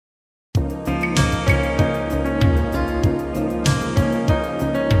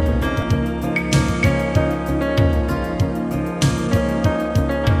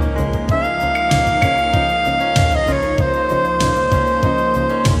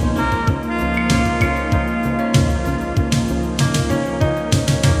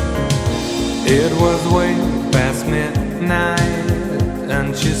It was way past midnight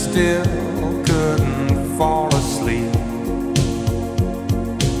and she still couldn't fall asleep.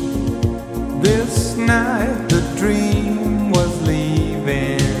 This night the dream was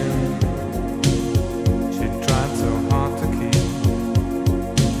leaving. She tried so hard to keep.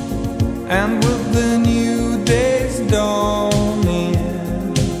 And with the new day's dawning,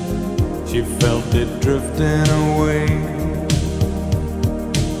 she felt it drifting away.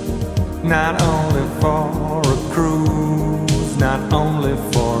 Not only for a cruise, not only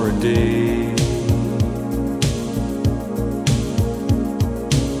for a day.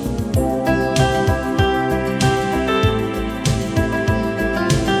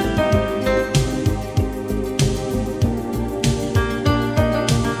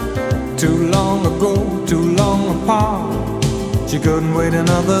 Too long ago, too long apart, she couldn't wait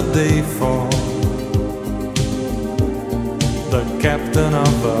another day for the captain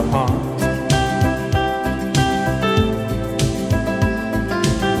of her heart.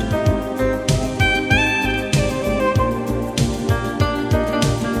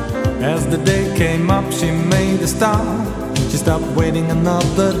 As the day came up, she made a start. She stopped waiting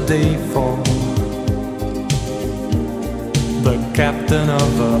another day for the captain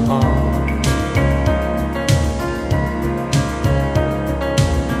of her heart.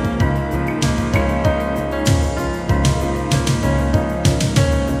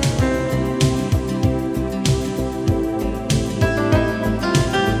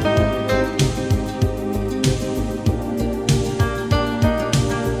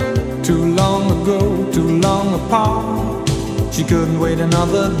 Too long ago, too long apart, she couldn't wait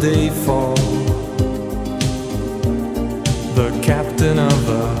another day for the captain of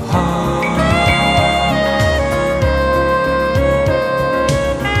her heart.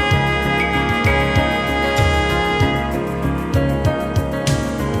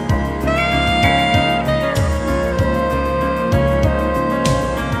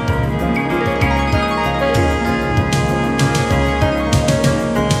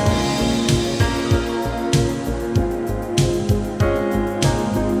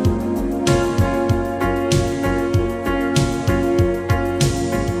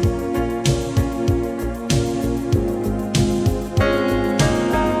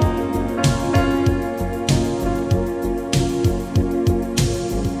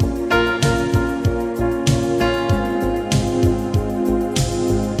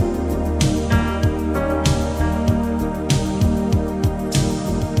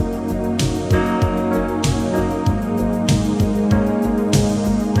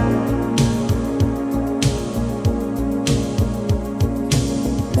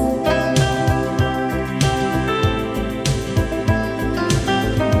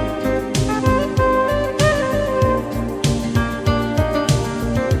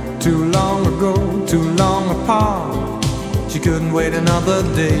 Too long ago, too long apart, she couldn't wait another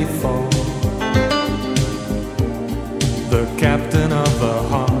day for the captain of her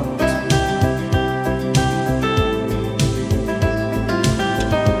heart.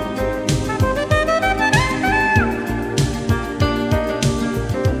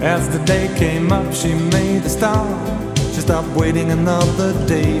 As the day came up, she made a start. She stopped waiting another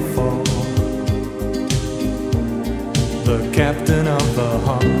day for the captain of her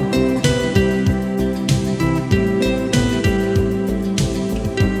heart.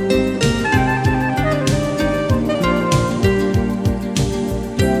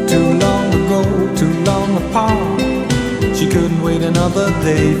 Too long ago, too long apart, she couldn't wait another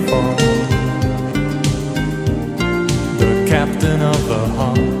day for the captain of her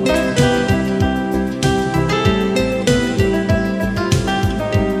heart.